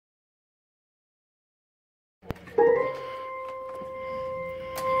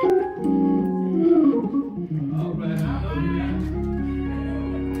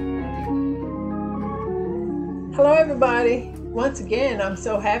Hello, everybody. Once again, I'm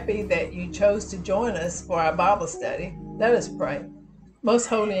so happy that you chose to join us for our Bible study. Let us pray. Most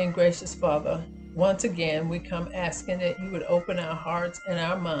holy and gracious Father, once again, we come asking that you would open our hearts and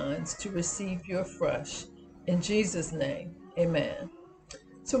our minds to receive your fresh. In Jesus' name, amen.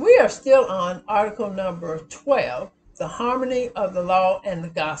 So we are still on article number 12, the harmony of the law and the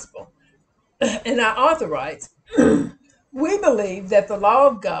gospel. And our author writes, we believe that the law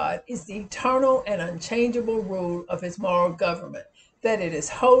of God is the eternal and unchangeable rule of his moral government, that it is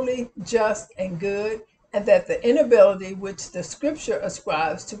holy, just, and good, and that the inability which the scripture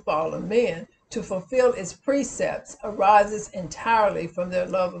ascribes to fallen men to fulfill its precepts arises entirely from their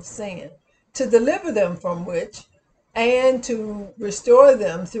love of sin, to deliver them from which, and to restore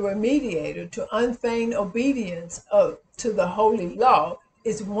them through a mediator to unfeigned obedience to the holy law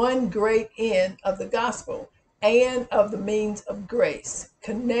is one great end of the gospel and of the means of grace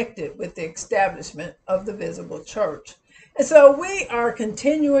connected with the establishment of the visible church. And so we are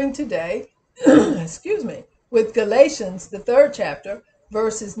continuing today, excuse me, with Galatians, the 3rd chapter,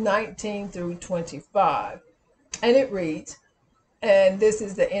 verses 19 through 25. And it reads, and this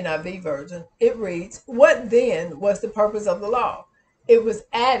is the NIV version, it reads, what then was the purpose of the law? It was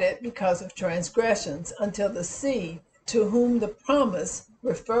added because of transgressions until the seed to whom the promise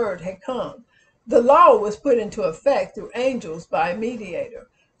referred had come. The law was put into effect through angels by a mediator.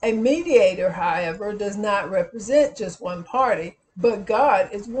 A mediator, however, does not represent just one party, but God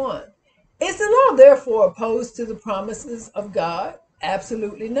is one. Is the law therefore opposed to the promises of God?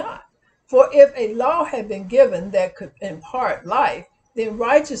 Absolutely not. For if a law had been given that could impart life, then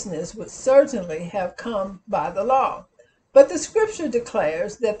righteousness would certainly have come by the law. But the scripture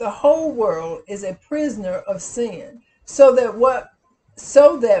declares that the whole world is a prisoner of sin, so that what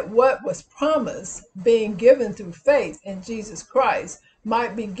was promised, being given through faith in Jesus Christ,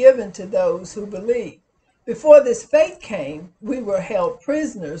 might be given to those who believe. Before this faith came, we were held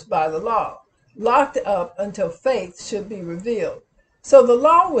prisoners by the law, locked up until faith should be revealed. So the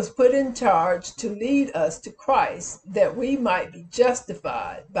law was put in charge to lead us to Christ, that we might be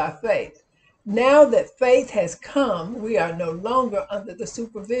justified by faith. Now that faith has come, we are no longer under the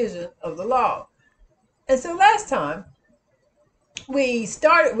supervision of the law. And so last time, we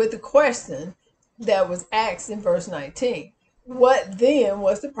started with the question that was asked in verse 19. What then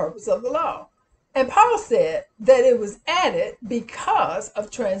was the purpose of the law? And Paul said that it was added because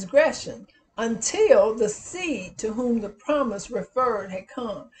of transgression until the seed to whom the promise referred had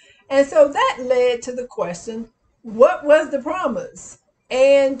come. And so that led to the question, what was the promise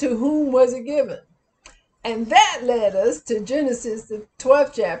and to whom was it given? And that led us to Genesis, the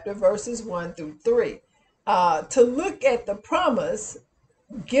 12th chapter, verses 1 through 3, to look at the promise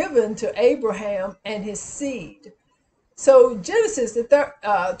given to Abraham and his seed. So Genesis, the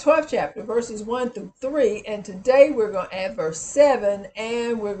 12th chapter, verses 1 through 3, and today we're going to add verse 7,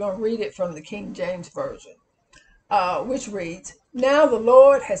 and we're going to read it from the King James Version, which reads, now the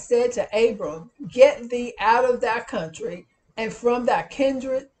Lord has said to Abram, get thee out of thy country, and from thy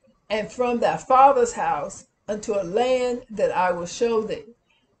kindred, and from thy father's house, unto a land that I will show thee.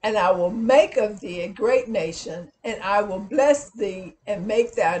 And I will make of thee a great nation, and I will bless thee, and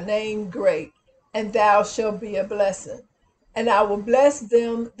make thy name great, and thou shalt be a blessing. And I will bless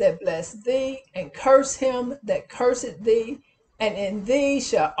them that bless thee, and curse him that curseth thee, and in thee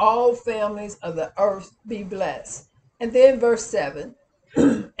shall all families of the earth be blessed. And then verse 7,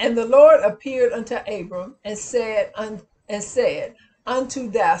 and the Lord appeared unto Abram and said,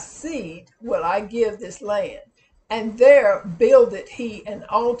 unto thy seed will I give this land. And there builded he an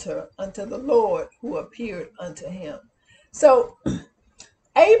altar unto the Lord who appeared unto him. So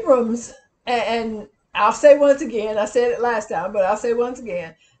Abram's, and I'll say once again, I said it last time, but I'll say once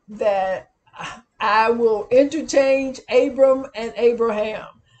again, that I will interchange Abram and Abraham,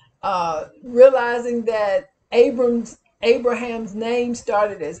 realizing that Abraham's name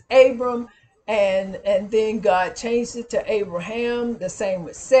started as Abram, and then God changed it to Abraham. The same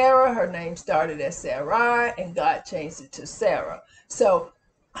with Sarah. Her name started as Sarai, and God changed it to Sarah. So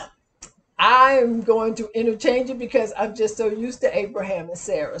I'm going to interchange it because I'm just so used to Abraham and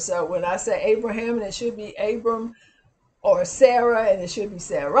Sarah. So when I say Abraham, and it should be Abram, or Sarah, and it should be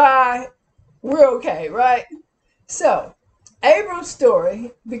Sarai, we're okay, right? So Abram's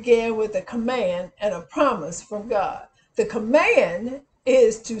story began with a command and a promise from God. The command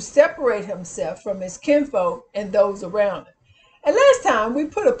is to separate himself from his kinfolk and those around him. And last time we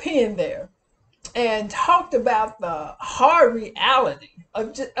put a pin there and talked about the hard reality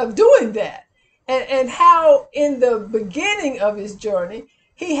of doing that, and how in the beginning of his journey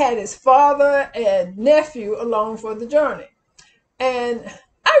he had his father and nephew along for the journey. And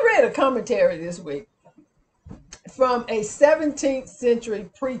I read a commentary this week from a 17th century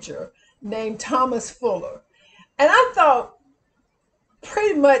preacher named Thomas Fuller. And I thought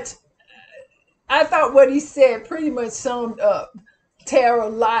what he said pretty much summed up Terah,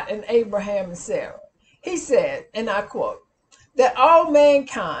 Lot, and Abraham and Sarah. He said, and I quote, that all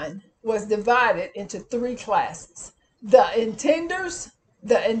mankind was divided into three classes: the intenders,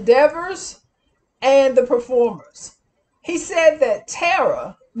 the endeavors, and the performers. He said that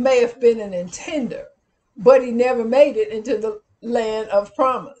Terah may have been an intender, but he never made it into the land of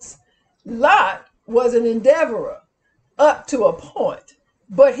promise. Lot was an endeavorer up to a point,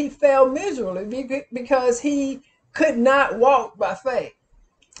 but he fell miserably because he could not walk by faith.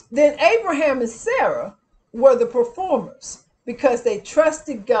 Then Abraham and Sarah were the performers because they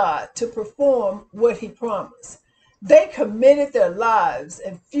trusted God to perform what he promised. They committed their lives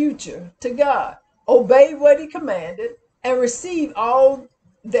and future to God, obeyed what he commanded, and received all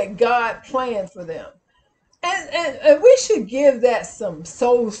that God planned for them. And we should give that some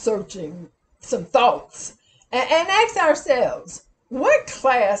soul searching, some thoughts, and ask ourselves, what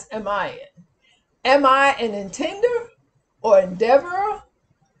class am I in? Am I an intender or endeavorer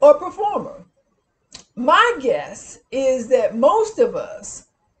or performer? My guess is that most of us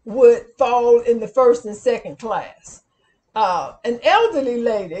would fall in the first and second class. An elderly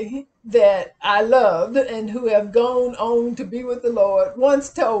lady that I loved and who have gone on to be with the Lord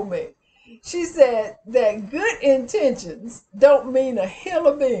once told me, she said that good intentions don't mean a hill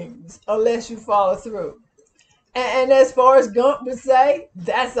of beans unless you follow through. And as far as Gump would say,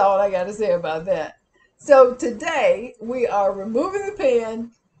 that's all I got to say about that. So today we are removing the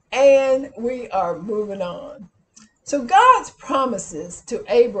pen and we are moving on. So God's promises to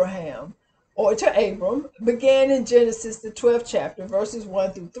Abraham or to Abram began in Genesis, the 12th chapter, verses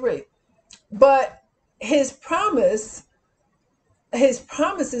 1 through 3. But his promises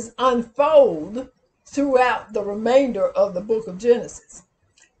unfold throughout the remainder of the book of Genesis.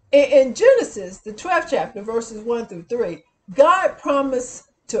 In Genesis, the 12th chapter, verses 1 through 3, God promised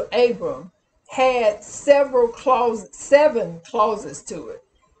to Abram had seven clauses to it.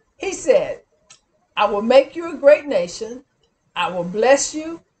 He said, I will make you a great nation. I will bless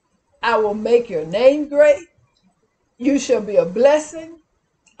you. I will make your name great. You shall be a blessing.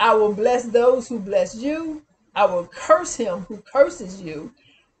 I will bless those who bless you. I will curse him who curses you.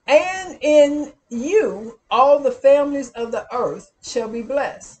 And in you, all the families of the earth shall be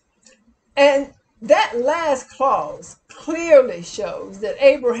blessed. And that last clause clearly shows that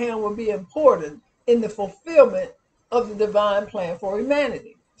Abraham will be important in the fulfillment of the divine plan for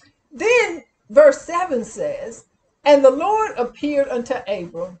humanity. Then verse 7 says, and the Lord appeared unto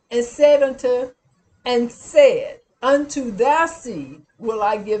Abram and said, unto thy seed will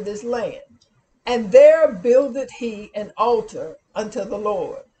I give this land. And there builded he an altar unto the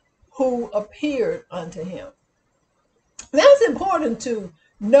Lord, who appeared unto him. Now it's important to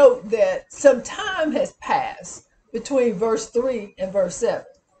note that some time has passed between verse 3 and verse 7.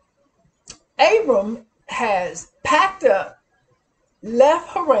 Abram has packed up, left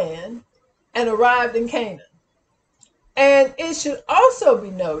Haran, and arrived in Canaan. And it should also be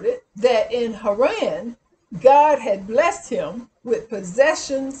noted that in Haran, God had blessed him with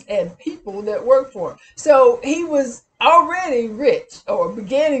possessions and people that worked for him. So he was already rich or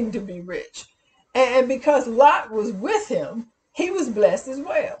beginning to be rich. And because Lot was with him, he was blessed as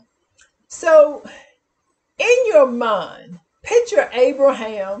well. So in your mind, picture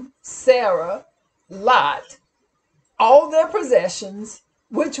Abraham, Sarah, Lot, all their possessions,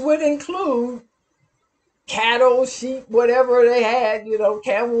 which would include cattle, sheep, whatever they had,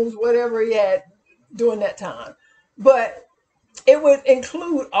 camels, whatever he had during that time. But it would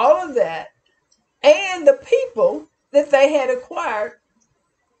include all of that and the people that they had acquired.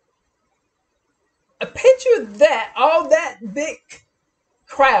 Picture that, all that big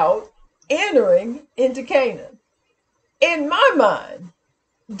crowd entering into Canaan. In my mind,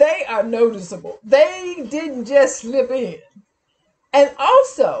 they are noticeable. They didn't just slip in. And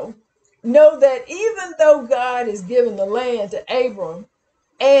also, know that even though God has given the land to Abram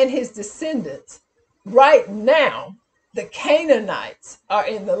and his descendants, right now, the Canaanites are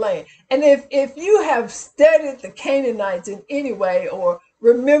in the land. And if you have studied the Canaanites in any way or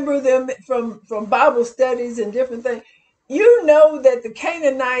remember them from Bible studies and different things, you know that the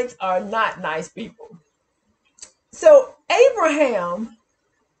Canaanites are not nice people. So Abraham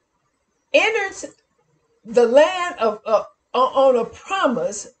enters the land on a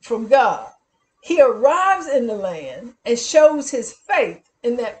promise from God. He arrives in the land and shows his faith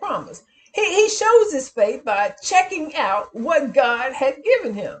in that promise. He shows his faith by checking out what God had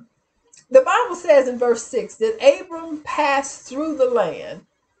given him. The Bible says in verse 6 that Abram passed through the land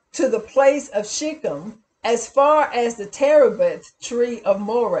to the place of Shechem as far as the terebinth tree of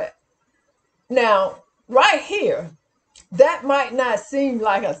Moreh. Now, right here, that might not seem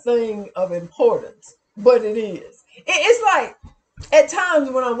like a thing of importance, but it is. It's like at times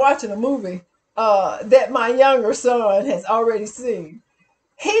when I'm watching a movie that my younger son has already seen,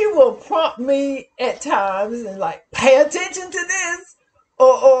 he will prompt me at times and like, pay attention to this,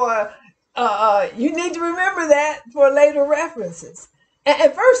 or you need to remember that for later references.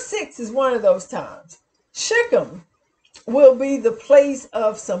 And verse 6 is one of those times. Shechem will be the place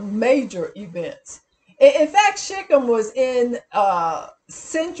of some major events. In fact, Shechem was in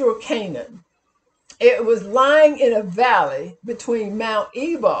central Canaan. It was lying in a valley between Mount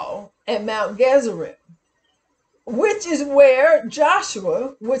Ebal and Mount Gezerim, which is where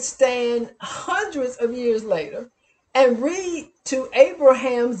Joshua would stand hundreds of years later and read to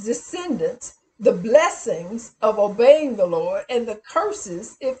Abraham's descendants the blessings of obeying the Lord and the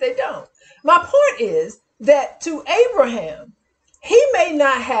curses if they don't. My point is that to Abraham, he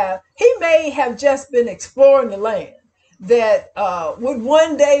may have just been exploring the land that would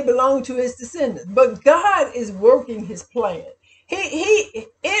one day belong to his descendants, but God is working his plan.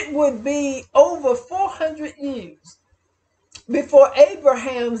 It would be over 400 years before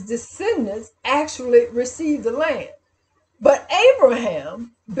Abraham's descendants actually received the land. But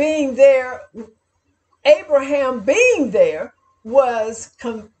Abraham being there was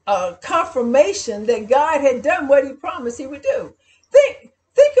confirmation that God had done what he promised he would do.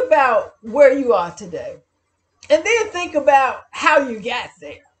 Think about where you are today, and then think about how you got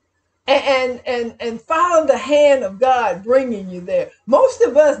there, and follow the hand of God bringing you there. Most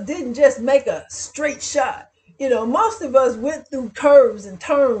of us didn't just make a straight shot. Most of us went through curves and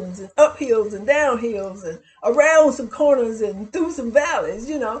turns and uphills and downhills and around some corners and through some valleys,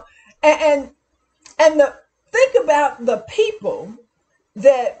 and think about the people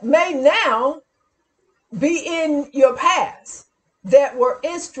that may now be in your past that were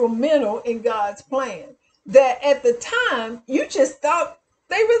instrumental in God's plan, that at the time you just thought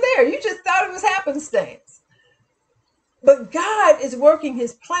they were there. You just thought it was happenstance. But God is working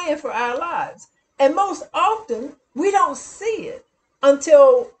his plan for our lives. And most often we don't see it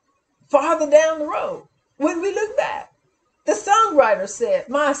until farther down the road when we look back. The songwriter said,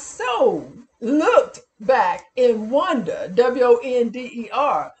 "My soul looked back in wonder,"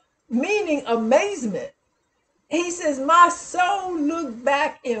 WONDER, meaning amazement. He says, "My soul looked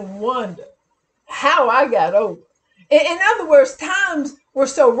back in wonder how I got over." In other words, times were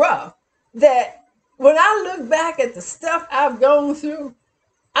so rough that when I look back at the stuff I've gone through,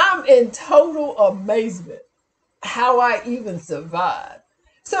 I'm in total amazement how I even survived.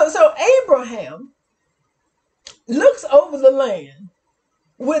 So Abraham looks over the land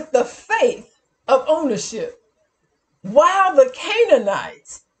with the faith of ownership while the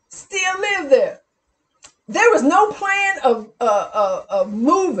Canaanites still live there. There was no plan of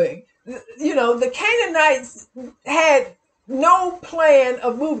moving. The Canaanites had no plan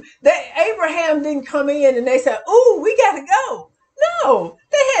of moving. Abraham didn't come in and they said, "Ooh, we got to go." No,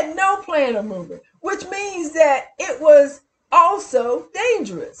 they had no plan of moving, which means that it was also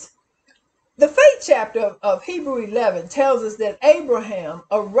dangerous. The faith chapter of Hebrew 11 tells us that Abraham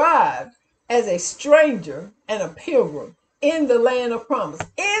arrived as a stranger and a pilgrim in the land of promise,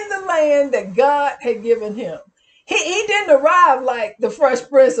 in the land that God had given him. He didn't arrive like the Fresh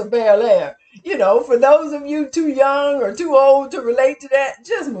Prince of Bel-Air. For those of you too young or too old to relate to that,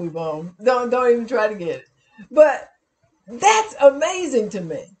 just move on. Don't even try to get it. But that's amazing to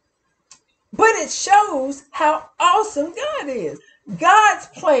me. But it shows how awesome God is. God's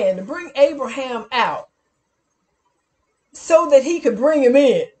plan to bring Abraham out so that he could bring him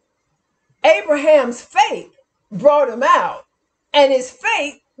in. Abraham's faith brought him out, and his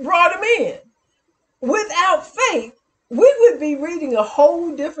faith brought him in. Without faith, we would be reading a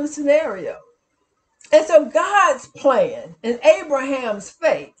whole different scenario. And so God's plan and Abraham's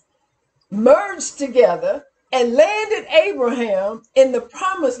faith merged together and landed Abraham in the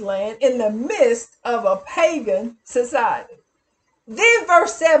promised land in the midst of a pagan society. Then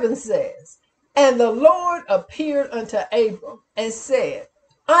verse 7 says, "And the Lord appeared unto Abram and said,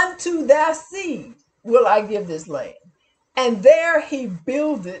 Unto thy seed will I give this land. And there he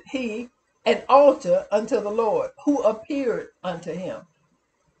builded an altar unto the Lord, who appeared unto him."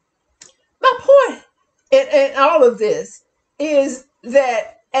 My point in all of this is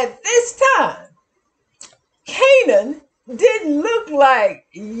that at this time, Canaan didn't look like,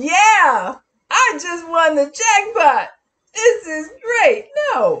 "Yeah, I just won the jackpot. This is great."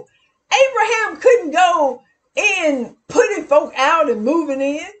 No, out and moving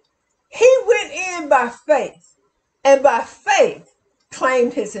in. He went in by faith, and by faith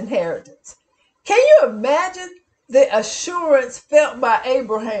claimed his inheritance. Can you imagine the assurance felt by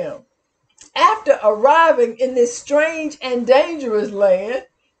Abraham after arriving in this strange and dangerous land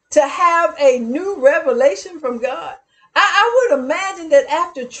to have a new revelation from God? I would imagine that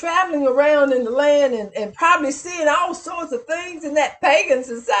after traveling around in the land and probably seeing all sorts of things in that pagan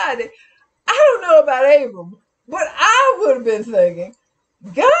society, I don't know about Abram, but I would have been thinking,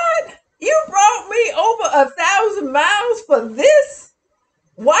 God, you brought me over 1,000 miles for this?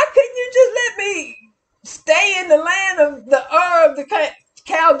 Why couldn't you just let me stay in the land of the Ur of the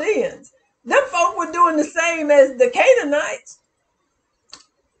Chaldeans? Them folk were doing the same as the Canaanites.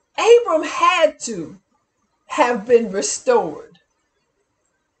 Abram had to have been restored.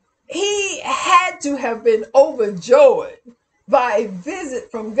 He had to have been overjoyed by a visit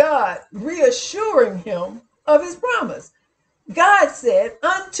from God, reassuring him of his promise. God said,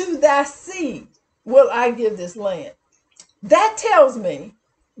 unto thy seed will I give this land. That tells me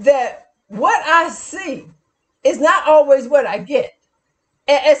that what I see is not always what I get,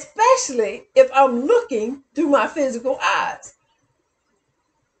 especially if I'm looking through my physical eyes.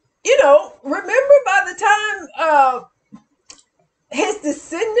 You know, remember by the time his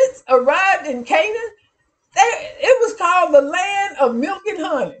descendants arrived in Canaan, it was called the land of milk and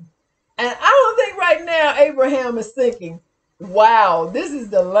honey. And I don't think right now Abraham is thinking, wow, this is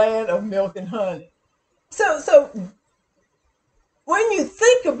the land of milk and honey. So when you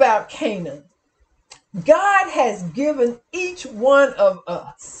think about Canaan, God has given each one of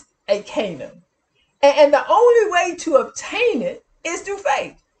us a Canaan. And the only way to obtain it is through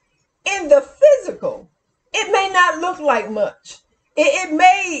faith. In the physical, it may not look like much. It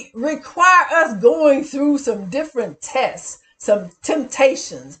may require us going through some different tests, some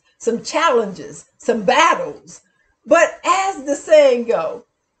temptations, some challenges, some battles. But as the saying goes,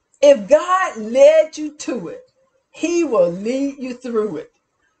 if God led you to it, he will lead you through it.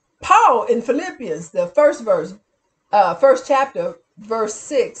 Paul in Philippians, the first chapter, verse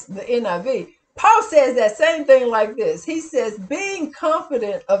 6, the NIV, Paul says that same thing like this. He says, being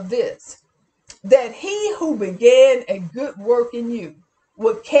confident of this, that he who began a good work in you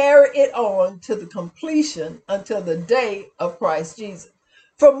will carry it on to the completion until the day of Christ Jesus.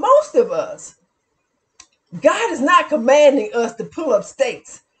 For most of us, God is not commanding us to pull up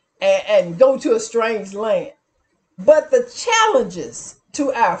stakes and go to a strange land. But the challenges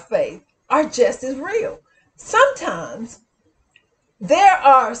to our faith are just as real. Sometimes there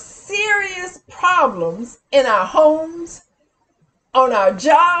are serious problems in our homes, on our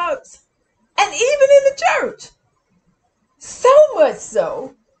jobs, and even in the church. So much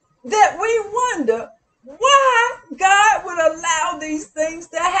so that we wonder why God would allow these things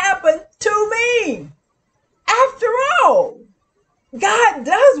to happen to me. After all, God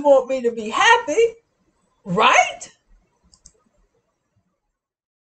does want me to be happy, right?